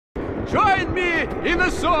join me in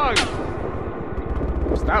a song.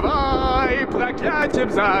 Вставай, проклятием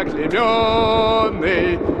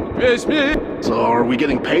заклейменный, весь мир. So are we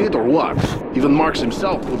getting paid or what? Even Marx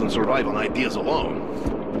himself wouldn't survive on ideas alone.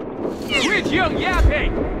 Quit your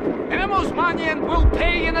yapping! Amos Manian will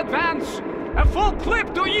pay in advance, a full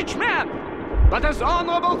clip to each man. But as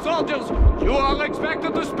honorable soldiers, you are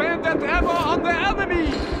expected to spend that ever on the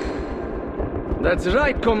enemy. That's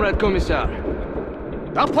right, Comrade Commissar.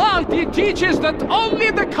 The party teaches that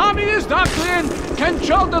only the communist doctrine can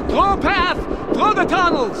show the true path through the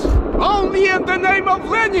tunnels. Only in the name of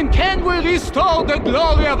Lenin can we restore the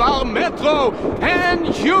glory of our metro and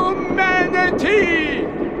humanity.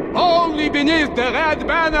 Only beneath the red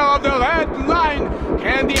banner of the Red Line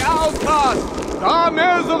can the outcast, the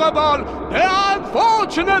miserable, the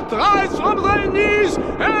unfortunate rise from their knees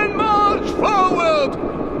and march forward.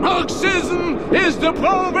 Marxism is the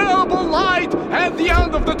proverbial light at the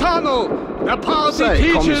end of the tunnel. The party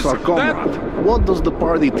teaches Commissar Comrade, what does the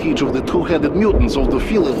party teach of the two-headed mutants of the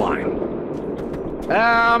Philly line?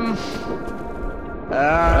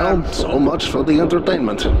 Well, so much for the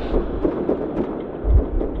entertainment.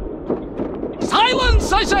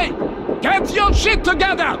 Silence, I say! Get your shit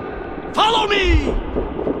together! Follow me!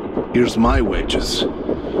 Here's my wages.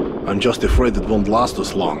 I'm just afraid it won't last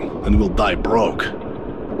us long, and we'll die broke.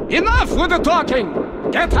 Enough with the talking!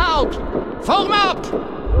 Get out! Form up!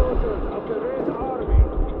 Soldiers of the Red Army,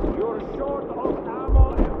 you're short of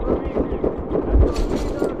ammo and provisions,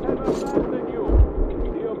 and your leaders have abandoned you.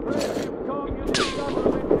 The oppressive communist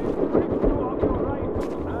government has stripped you of your rights,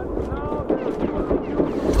 and now they're using you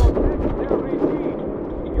to protect their regime.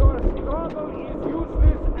 Your struggle is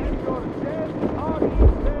useless, and your dead are in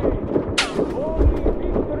vain. Only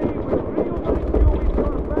victory will reunite you with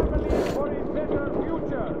your families for a better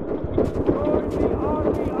future. Join the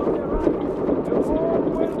army of the right. The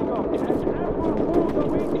warm welcome and ample food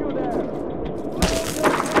await you there.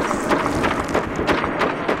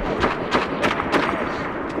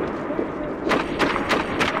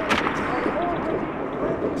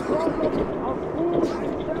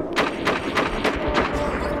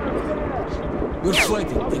 We're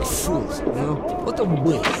fighting like fools, you know? What a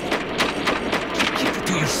waste. Keep it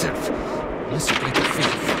to yourself. Unless you try to face a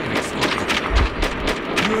fire explosion.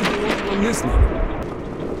 You're the only one listening.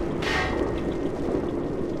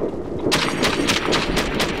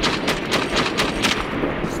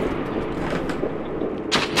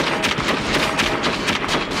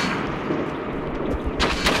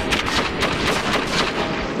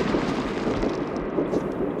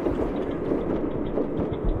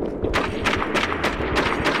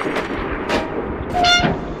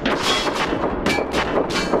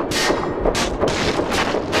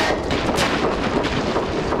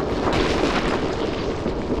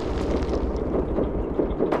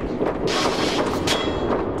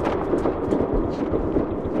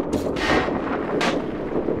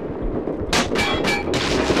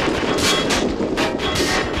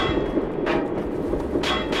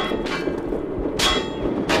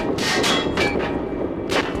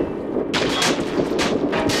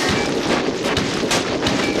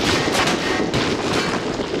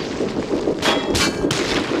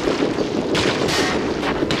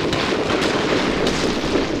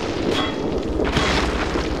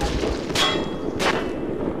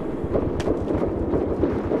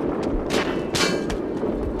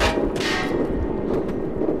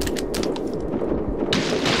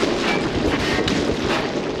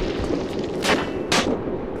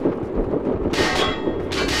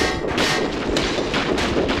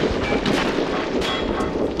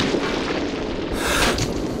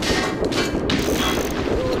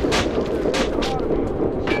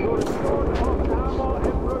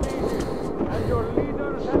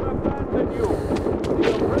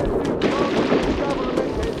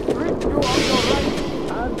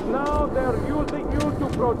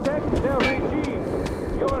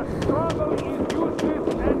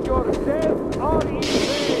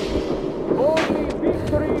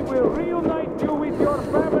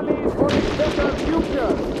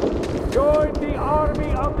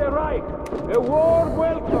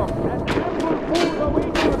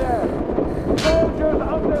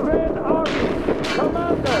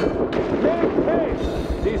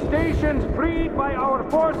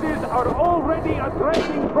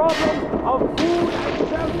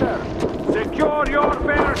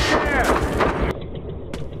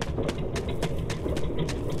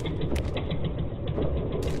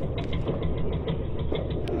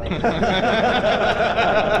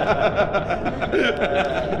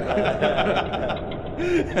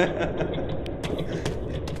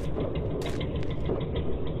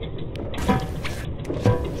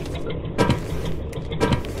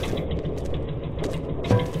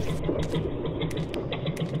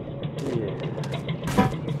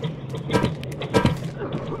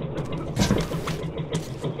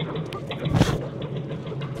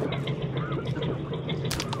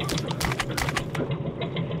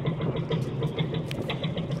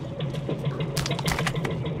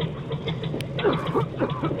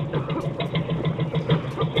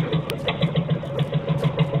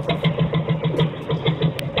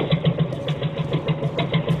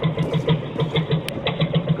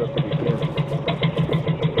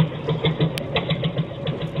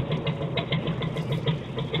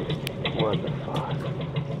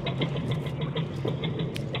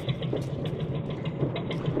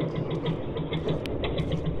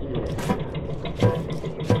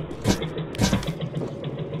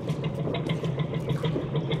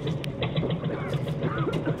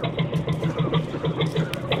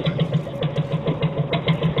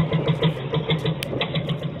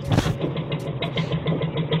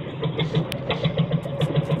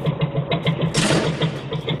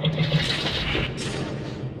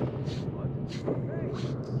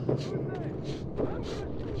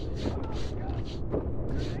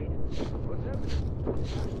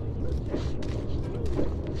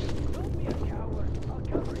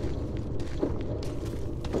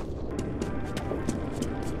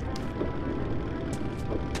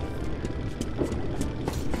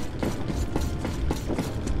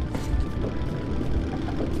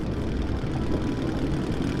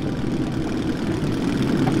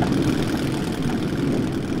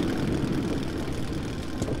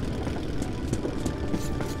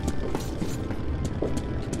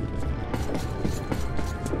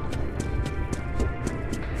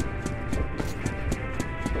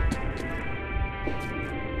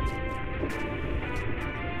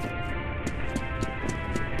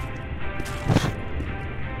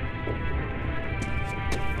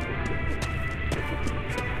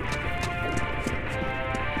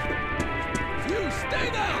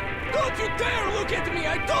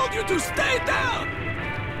 told you to stay down!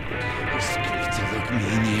 You're scared to look me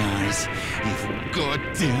in the eyes, you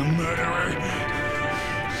goddamn murderer!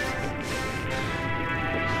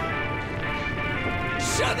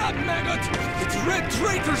 Shut up, maggot! It's red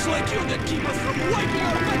traitors like you that keep us from wiping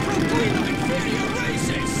our metro clean of inferior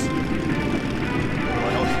races!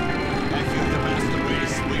 Well, if you're the master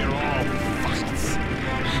race, we're all fights.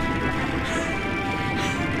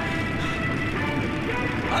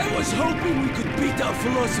 I was hoping we could beat our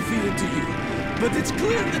philosophy into you, but it's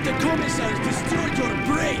clear that the commissars destroyed your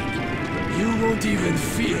brain. You won't even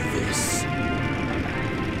feel this.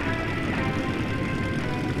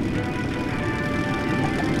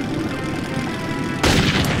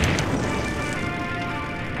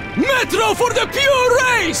 Metro for the pure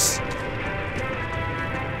race!